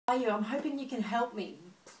I'm hoping you can help me,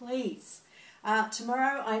 please.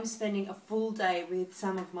 Tomorrow I'm spending a full day with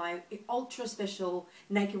some of my ultra special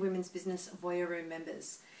Naked Women's Business Voyeur Room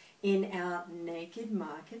members in our Naked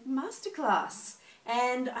Market Masterclass.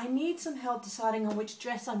 And I need some help deciding on which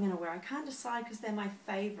dress I'm going to wear. I can't decide because they're my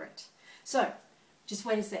favourite. So, just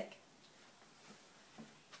wait a sec.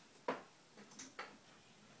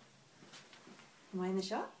 Am I in the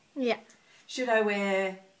shot? Yeah. Should I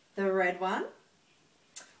wear the red one?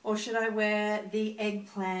 Or should I wear the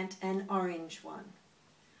eggplant and orange one?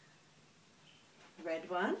 Red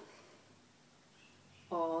one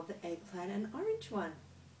or the eggplant and orange one?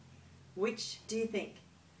 Which do you think?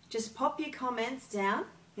 Just pop your comments down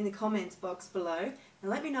in the comments box below and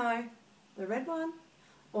let me know the red one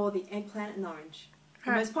or the eggplant and orange.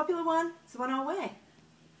 The most popular one is the one I'll wear.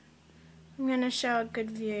 I'm going to show a good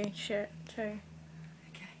view shirt too.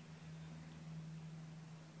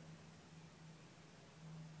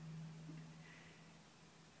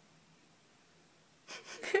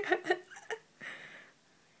 Okay.